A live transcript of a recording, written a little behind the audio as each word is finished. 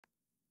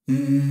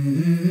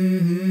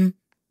Let's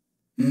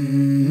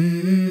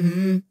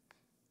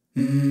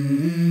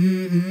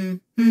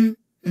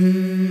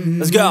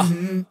go.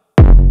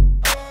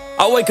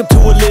 I wake up to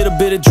a little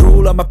bit of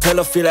drool on my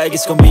pillow, feel like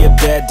it's gonna be a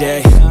bad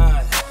day.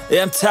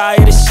 Yeah, I'm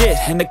tired of shit,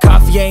 and the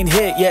coffee ain't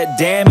hit yet,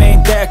 damn,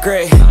 ain't that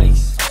great.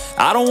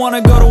 I don't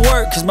wanna go to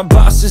work, cause my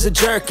boss is a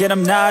jerk, and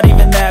I'm not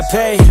even that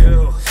paid.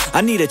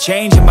 I need a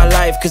change in my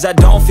life, cause I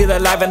don't feel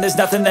alive, and there's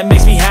nothing that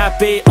makes me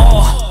happy.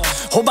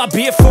 Hold my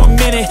beer for a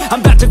minute,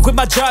 I'm about to quit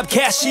my job,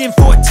 cash in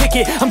for a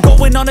ticket. I'm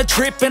going on a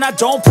trip and I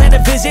don't plan to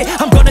visit.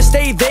 I'm gonna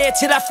stay there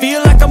till I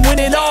feel like I'm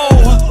winning,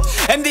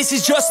 and this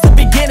is just the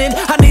beginning.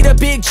 I need a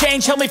big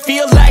change, help me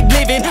feel like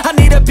living. I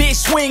need a big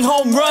swing,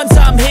 home runs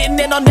I'm hitting,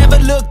 and I'll never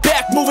look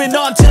back, moving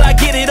on till I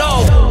get it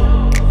all.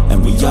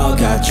 And we all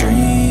got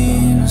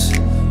dreams,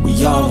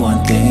 we all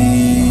want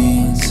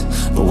things,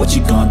 but what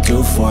you gonna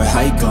do for it?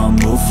 How you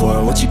gonna move for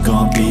it? What you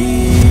gonna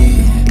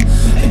be?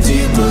 And do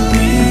you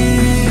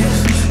believe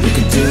you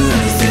can do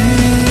anything?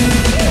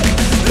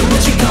 But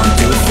what you gonna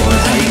do for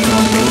it? How you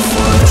gonna move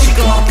for it? What you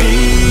gonna be?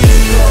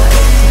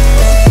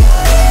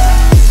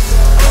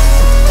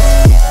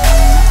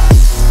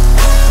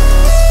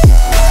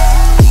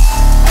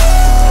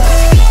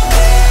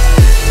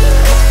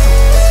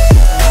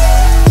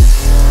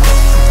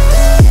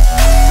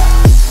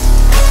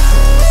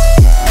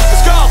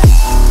 Let's go.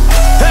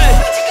 Hey.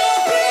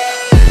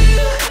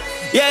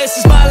 Yeah, this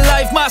is my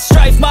life, my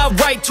strife, my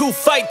right to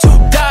fight, to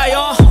die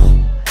on.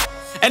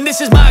 And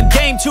this is my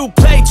game to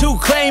play, to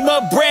claim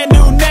a brand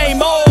new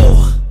name,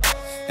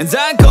 And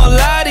I ain't gonna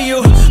lie to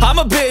you, I'm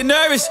a bit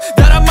nervous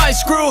that I might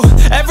screw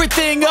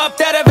everything up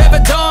that I've ever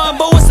done.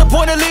 But what's the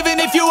point of living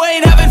if you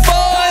ain't having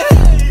fun?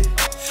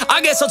 I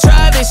guess I'll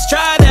try this,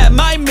 try that,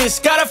 might miss,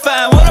 gotta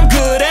find what I'm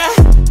good at.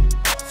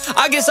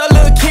 I guess I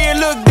look here,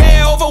 look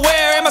there, over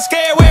where am I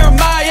scared, where am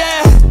I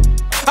at?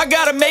 I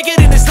gotta make it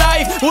in this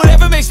life,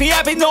 whatever makes me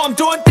happy, know I'm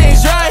doing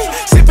things right.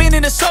 Sipping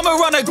in the summer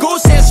on a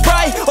goose and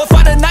Sprite, or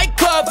find a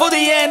nightclub for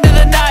the end of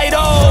the night,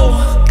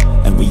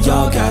 And we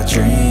all got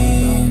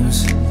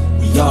dreams,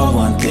 we all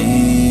want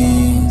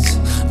things,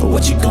 but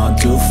what you gonna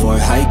do for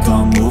it? How you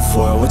gonna move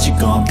for it? What you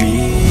gonna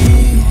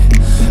be?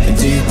 And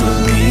do you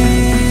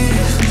believe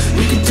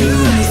you can do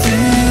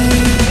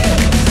anything?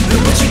 But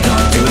what you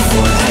gonna do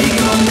for it? How you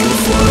gonna move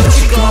for it? What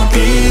you gonna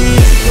be?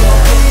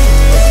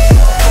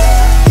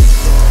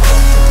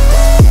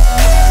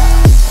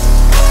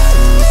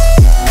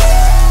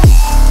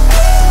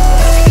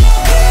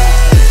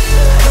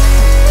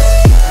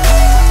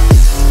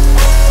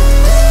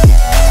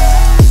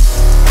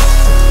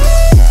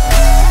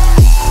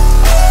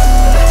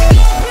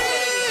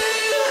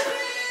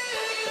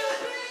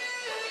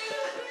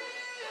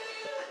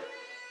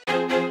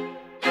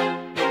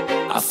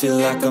 I feel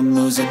like I'm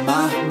losing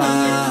my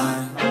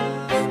mind.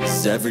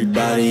 Is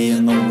everybody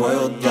in the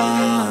world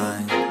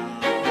blind?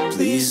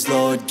 Please,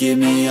 Lord, give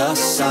me a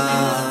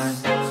sign,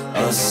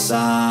 a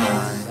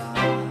sign.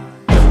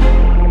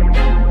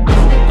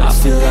 I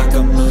feel like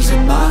I'm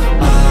losing my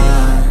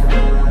mind.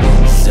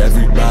 Is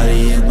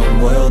everybody in the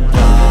world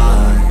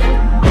blind?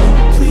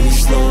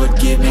 Please, Lord,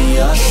 give me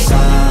a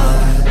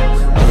sign,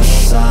 a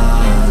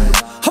sign.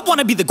 I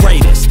wanna be the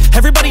greatest.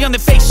 Everybody on the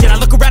fake shit. I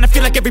look around and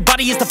feel like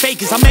everybody is the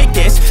fakest. I make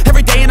this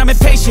every day and I'm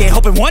impatient,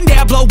 hoping one day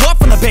I blow up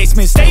from the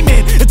basement.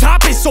 Statement, the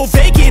top is so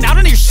vacant. I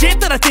don't hear shit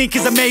that I think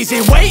is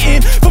amazing.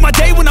 Waiting for my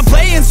day when I'm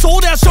playing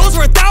sold out shows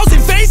for 1,000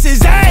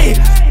 faces. Hey,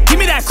 give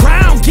me that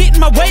crown, get in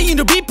my way and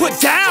to be put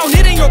down.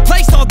 It ain't your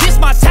place, all this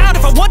my town.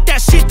 If I want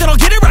that shit, then I'll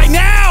get it right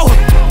now.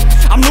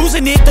 I'm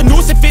losing it, the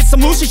noose it fits,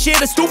 some losing shit,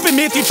 a stupid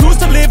myth. You choose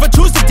to live or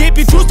choose to dip,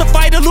 you choose to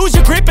fight or lose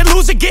your grip and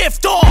lose a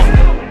gift.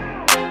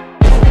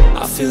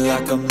 I feel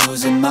like I'm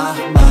losing my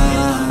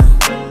mind.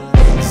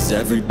 Is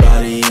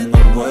everybody in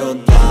the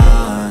world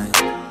blind?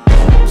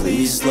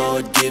 Please,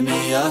 Lord, give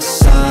me a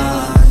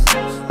sign,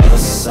 a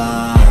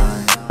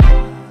sign.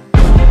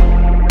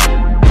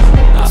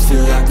 I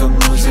feel like I'm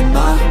losing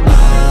my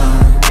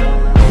mind.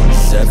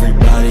 Is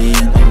everybody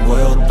in the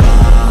world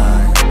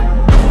blind?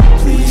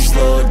 Please,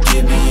 Lord,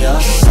 give me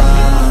a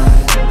sign,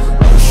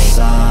 a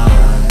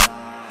sign.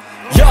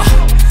 Yeah.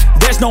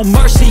 There's no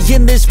mercy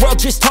in this world,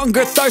 just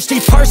hunger-thirsty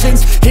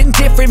persons in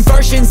different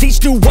versions.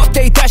 Each new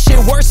update, that shit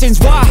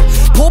worsens. Why?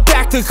 Pull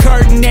back the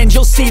curtain and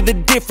you'll see the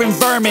different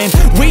vermin.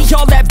 We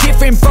all have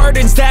different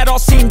burdens that all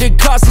seem to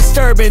cause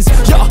disturbance.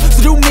 Yo,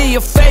 so do me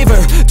a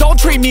favor, don't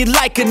treat me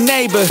like a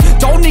neighbor.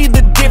 Don't need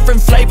the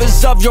different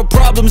flavors of your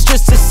problems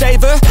just to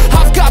savor.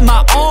 I've got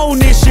my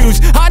own issues,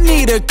 I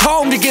need a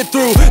comb to get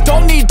through.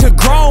 Don't need to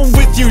groan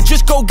with you,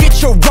 just go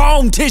get your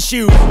own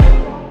tissue.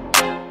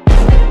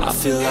 I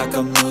feel like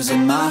I'm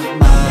losing my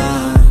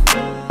mind.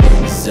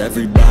 Is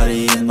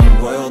everybody in the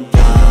world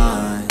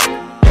blind?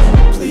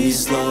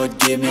 Please, Lord,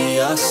 give me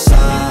a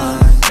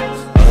sign,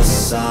 a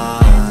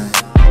sign.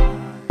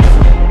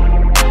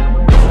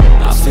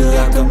 I feel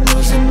like I'm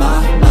losing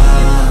my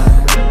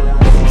mind.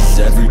 Is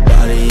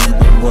everybody in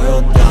the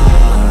world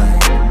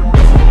blind?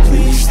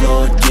 Please,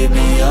 Lord, give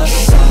me a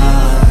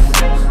sign,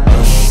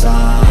 a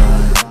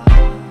sign.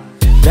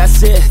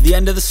 That's it, the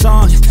end of the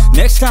song.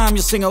 Next time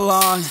you'll sing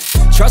along.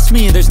 Trust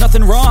me, there's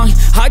nothing wrong.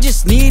 I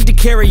just need to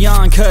carry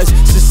on, cause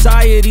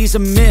society's a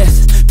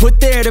myth put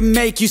there to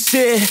make you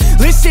sit.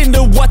 Listen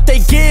to what they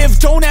give.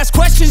 Don't ask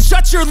questions,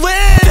 shut your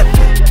lid.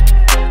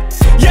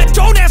 Yeah,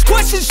 don't ask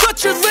questions,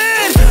 shut your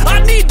lid.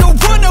 I need to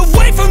run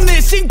away from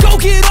this and go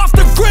get off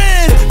the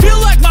grid. Feel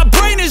like my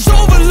brain is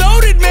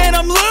overloaded, man,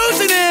 I'm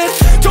losing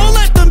it. Don't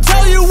let them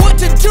tell you what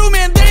to do,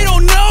 man, they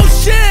don't know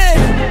shit.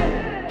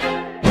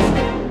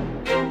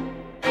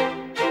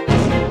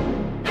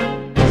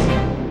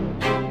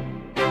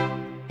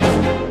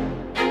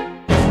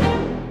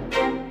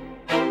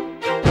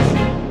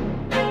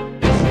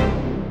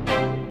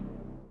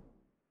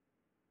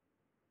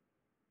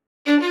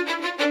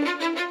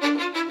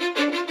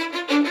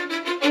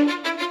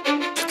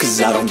 Cause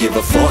I don't give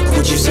a fuck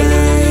what you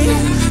say.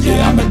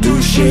 Yeah, I'ma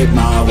do shit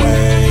my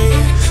way.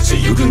 So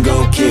you can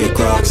go kick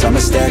rocks, I'ma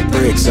stack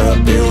bricks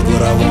up, build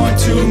what I want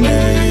to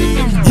make.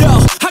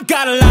 Yo, I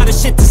got a lot of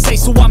shit to say,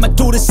 so I'ma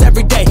do this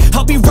every day.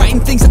 I'll be writing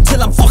things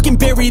until I'm fucking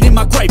buried in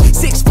my grave.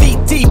 6 feet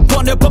deep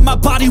under, but my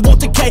body won't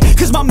decay.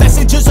 Cause my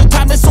messages are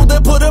timeless, so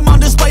they'll put them on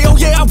display. Oh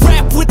yeah, I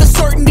rap with a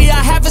certainty,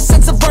 I have a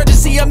sense of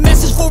urgency. A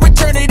message for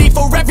eternity,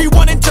 for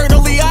everyone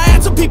internally. I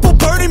had some people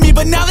burning me,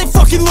 but now they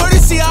fucking learn to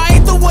see I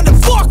ain't the one to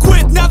fuck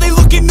with. Now they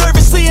looking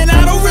nervously, and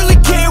I don't really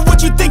care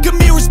what you think of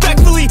me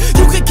respectfully.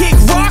 You can kick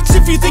rocks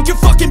if you think you're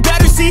fucking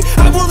better, see.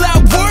 I will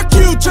outwork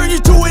you, turn you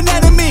to an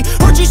enemy.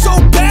 Hurt you so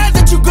bad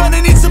that you're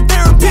gonna need some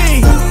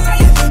therapy.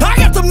 I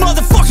got the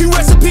motherfucking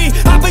recipe.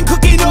 I've been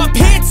cooking up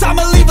hits,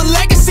 I'ma leave a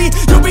legacy.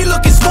 You'll be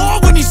looking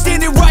small when you're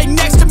standing right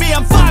next to me.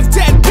 I'm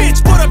 5'10",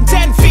 bitch, but I'm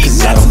 10 feet.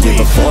 Cause I don't give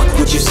a fuck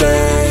what you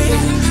say.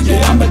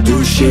 Yeah, I'ma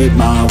do shit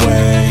my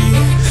way.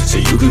 So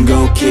you can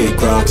go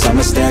kick rocks,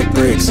 I'ma stack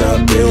bricks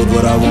up, build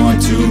what I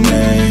want to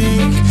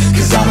make.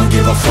 Cause I don't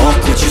give a fuck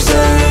what you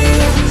say.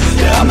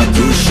 Yeah, I'ma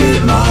do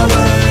shit my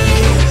way.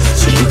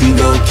 So you can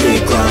go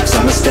kick rocks,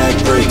 I'ma stack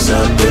bricks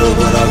up, build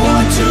what I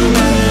want to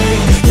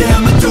make. Yeah,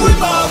 I'ma do it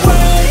my way.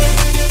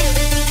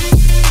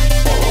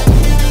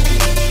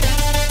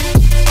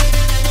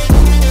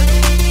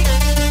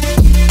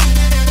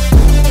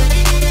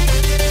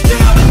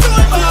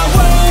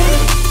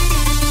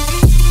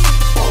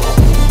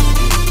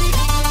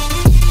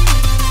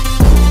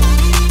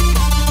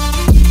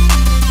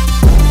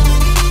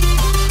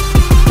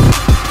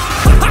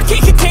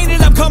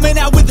 Coming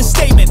out with a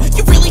statement.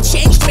 You really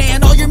changed,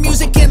 man, all your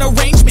music and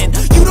arrangement.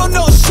 You don't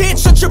know shit,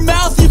 shut your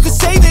mouth, you can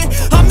save it.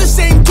 I'm the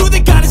same dude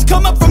that got his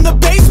come up from the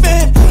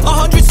basement.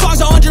 100 songs,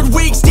 100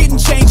 weeks, didn't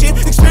change it.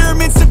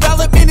 Experiments,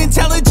 development,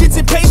 intelligence,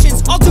 and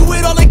patience. I'll do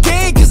it all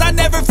again, cause I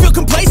never feel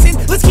complacent.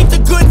 Let's keep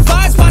the good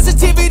vibes,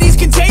 positivity's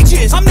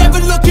contagious. I'm never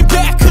looking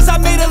back, cause I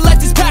made a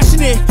life that's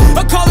passionate.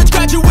 A college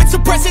graduate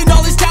suppressing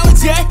all his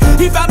talents, yeah.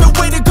 He found a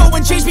way to go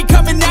and change,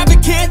 become an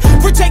advocate.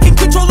 For taking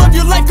control of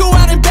your life, go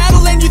out and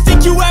battle. And you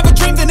think you have a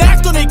dream, then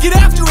act on it. Get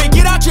after it,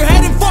 get out your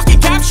head and fucking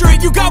capture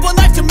it. You got one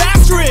life to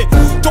master it.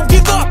 Don't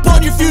give up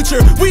on your future,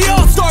 we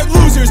all start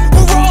losers.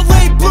 We're all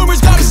late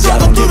bloomers, gotta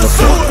struggle through the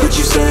sewer. What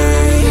you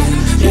say,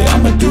 yeah,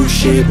 I'ma do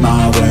shit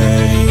my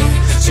way.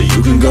 So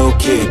you can go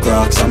kick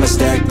rocks, I'ma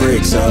stack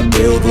bricks up,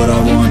 build what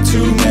I want to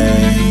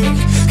make.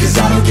 Cause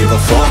I don't give a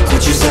fuck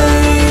what you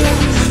say.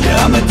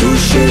 Yeah, I'ma do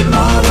shit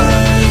my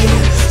way.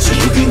 So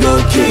you can go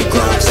kick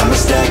rocks, I'ma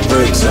stack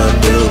bricks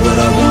up, build what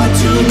I want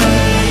to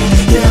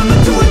make. Yeah,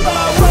 I'ma do it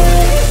my way.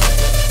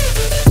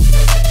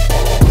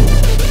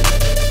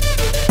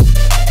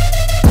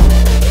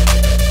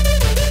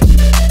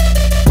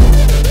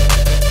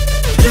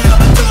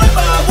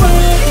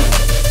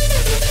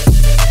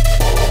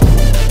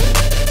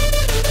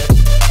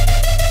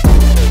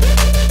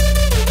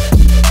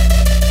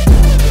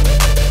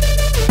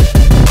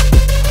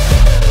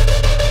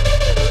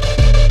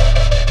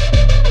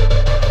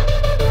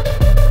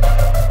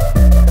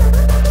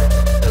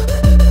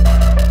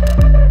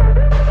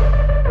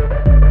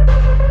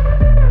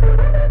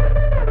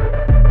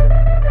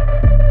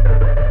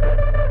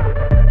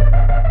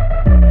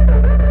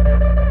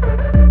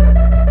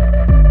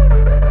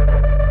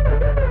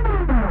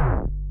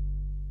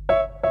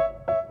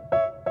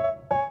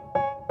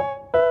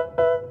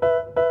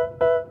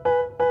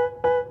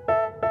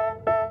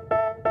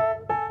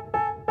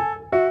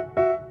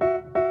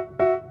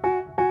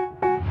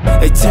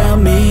 They tell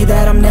me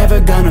that I'm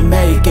never gonna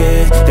make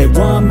it. They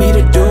want me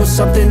to do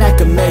something that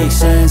could make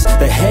sense.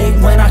 They hate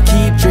when I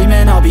keep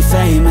dreaming I'll be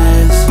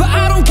famous, but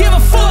I don't give a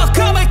fuck,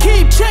 I'ma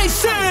keep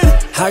chasing.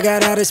 I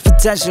got all this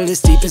potential that's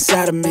deep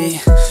inside of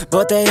me,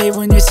 but they hate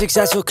when you're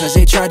successful cause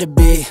they try to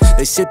be.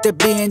 They sit there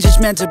being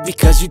judgmental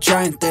because you're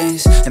trying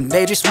things, and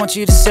they just want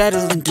you to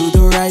settle and do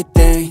the right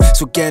thing.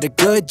 So get a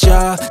good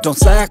job, don't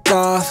slack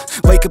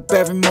off. Wake up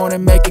every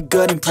morning, make a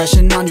good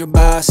impression on your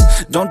boss.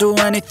 Don't do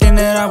anything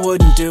that I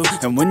wouldn't do,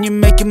 and when you're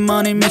making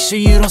money, make sure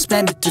you don't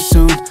spend it too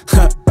soon.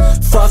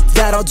 Fuck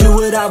that, I'll do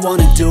what I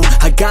wanna do.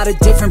 I got a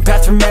different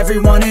path from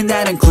everyone, and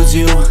that includes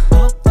you.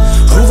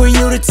 Who are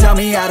you to tell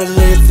me how to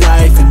live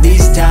life? In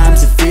these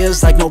times it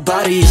feels like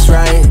nobody is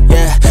right,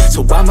 yeah.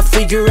 So I'ma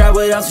figure out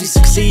what else we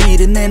succeed,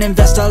 and then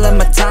invest all of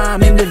my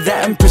time into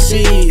that and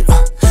proceed.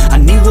 I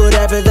need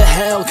whatever the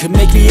hell could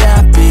make me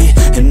happy,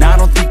 and I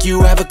don't think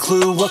you have a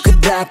clue what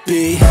could that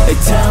be. They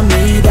tell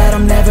me that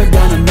I'm never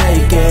gonna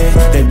make it.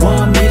 They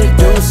want me to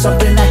do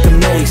something that could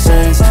make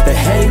sense. They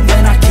hate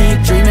when I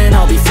keep dreaming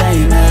I'll be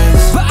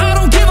famous, but I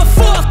don't give a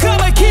fuck,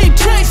 I'ma keep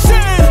chasing.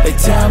 They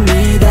tell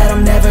me that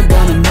I'm never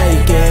gonna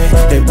make it.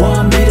 They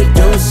want me to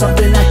do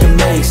something that could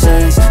make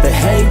sense. They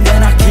hate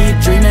when I keep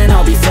dreaming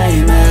I'll be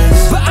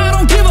famous, but I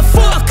don't give a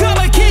fuck,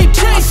 I'ma keep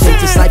chasing. I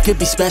think this life could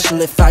be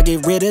special if I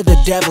get rid of the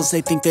devils.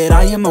 They think that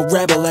I am a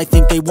rebel, I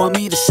think they want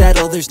me to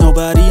settle. There's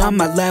nobody on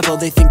my level.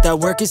 They think that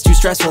work is too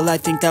stressful, I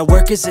think that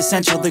work is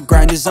essential. The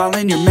grind is all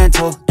in your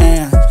mental,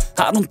 and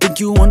I don't think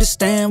you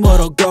understand what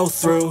I'll go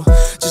through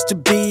just to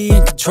be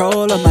in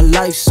control of my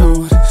life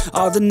soon.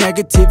 All the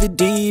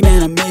negativity,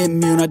 man, I'm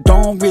immune. I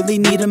don't really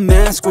need a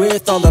mask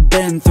with all I've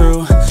been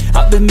through.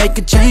 I've been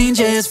making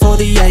changes for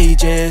the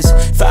ages.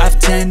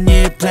 5-10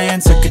 year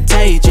plans are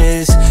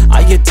contagious.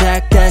 I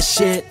attack that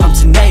shit, I'm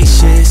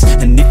tenacious.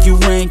 And if you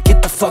ain't,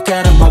 get the fuck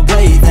out of my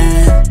way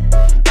then.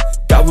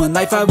 Got one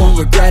life, I won't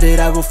regret it.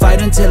 I will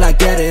fight until I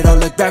get it. I'll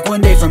look back one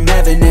day from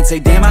heaven and say,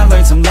 damn, I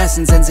learned some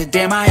lessons. And say,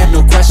 damn, I have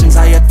no questions.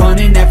 I had fun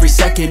in every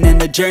second,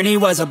 and the journey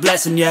was a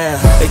blessing, yeah.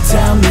 They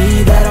tell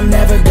me that I'm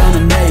never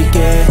gonna make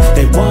it.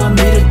 They want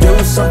me to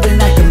do something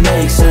that can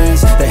make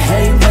sense. They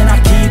hate when I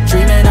keep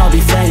dreaming I'll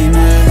be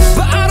famous,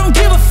 but I don't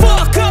give a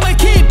fuck, I'ma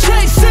keep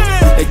chasing.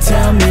 They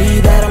tell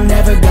me that I'm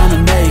never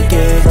gonna make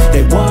it.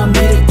 They want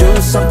me to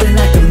do something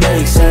that can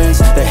make sense.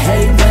 They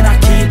hate when I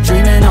keep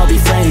dreaming I'll be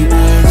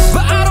famous,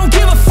 but I don't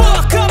give a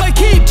fuck, I'ma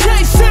keep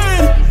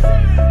chasing.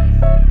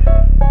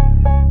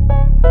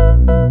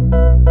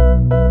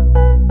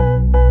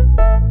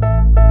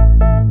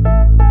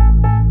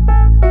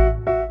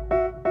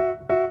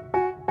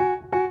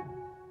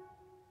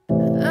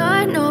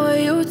 I know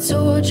you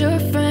told your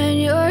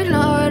friend you're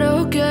not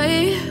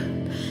okay,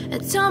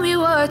 and tell me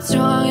what's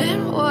wrong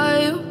and why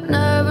you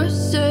never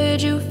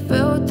said you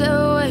felt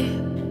that way.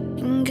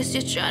 And guess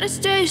you're trying to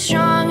stay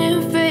strong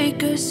and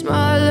fake a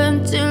smile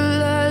until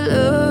I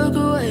look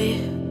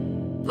away.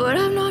 But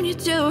I've known you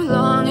too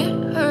long,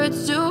 it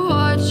hurts to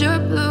watch your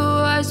blue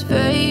eyes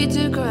fade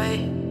to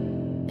gray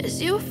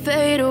as you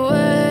fade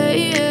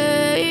away,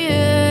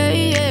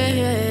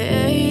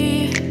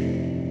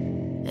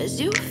 as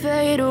you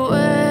fade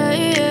away.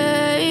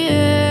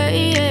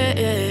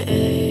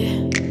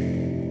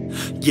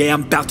 Yeah,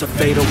 I'm about to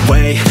fade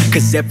away,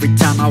 cause every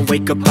time I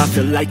wake up I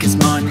feel like it's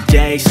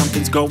Monday.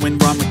 Something's going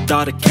wrong with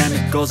all the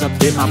chemicals up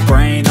in my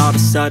brain. All of a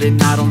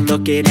sudden I don't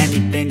look at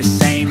anything the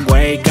same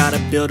way. Gotta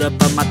build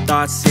up of my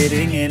thoughts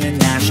sitting in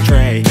an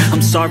ashtray.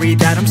 I'm sorry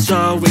that I'm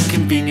so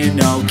inconvenient,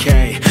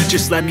 okay.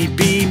 Just let me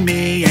be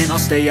me and I'll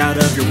stay out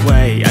of your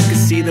way. I can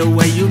see the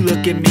way you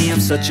look at me, I'm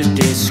such a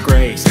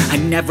disgrace. I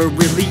never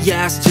really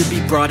asked to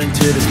be brought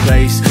into this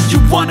place. You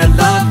wanna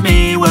love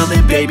me? Well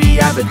then baby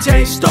have a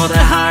taste. All the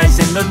highs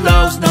and the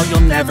lows, no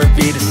you'll never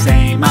be the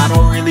same. I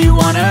don't really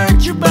wanna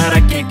hurt you, but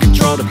I can't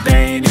control the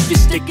pain. If you're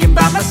sticking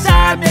by my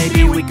side,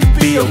 maybe we could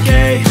be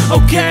okay.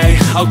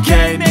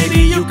 Okay, maybe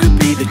you could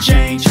be the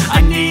change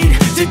I need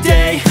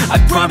today. I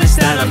promise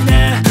that I've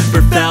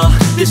never felt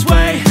this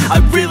way. I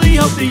really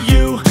hope that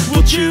you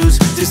will choose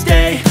to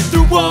stay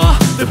through all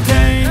the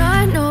pain.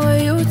 I know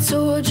you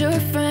told your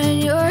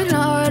friend you're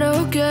not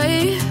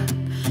okay,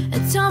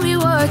 and tell me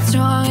what's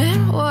wrong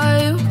and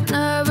why you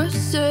never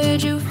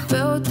said you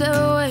felt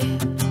that way.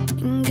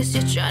 And guess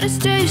you're trying to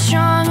stay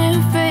strong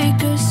and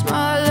fake a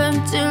smile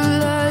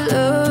until I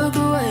look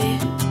away.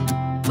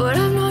 But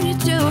I've known you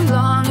too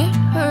long, it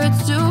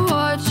hurts to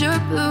watch your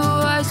blue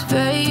eyes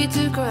fade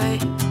to gray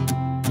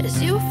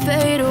as you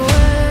fade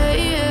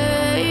away,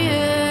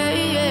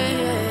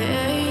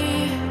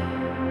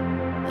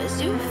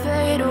 as you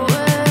fade away,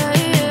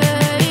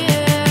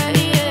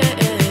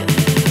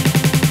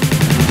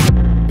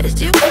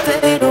 as you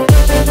fade away.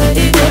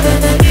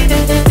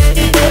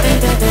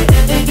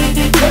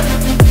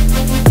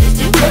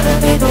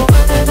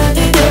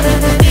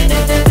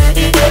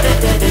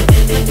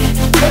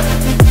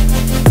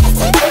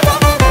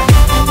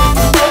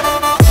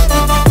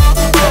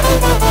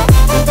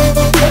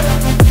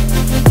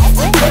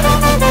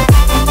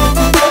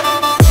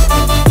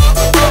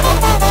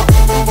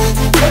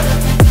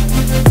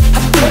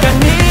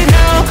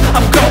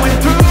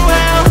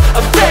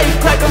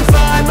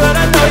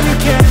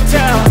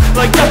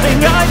 Like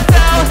nothing I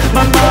felt,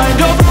 my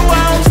mind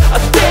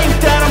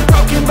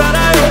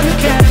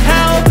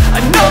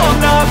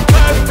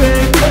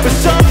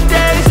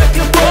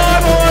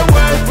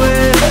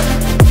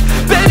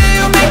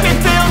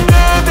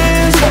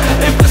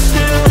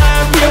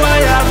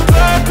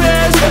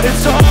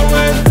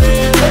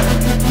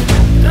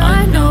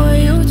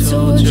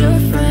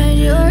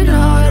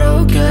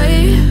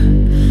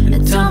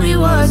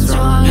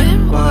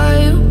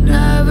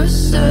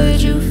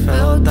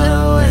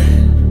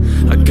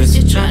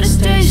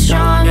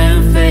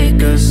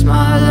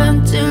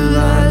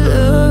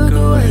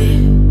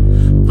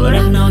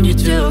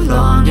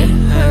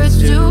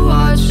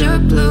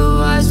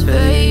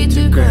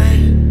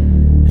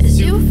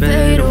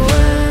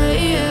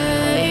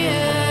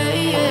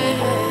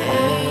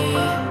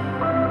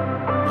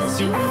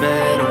too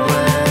fast.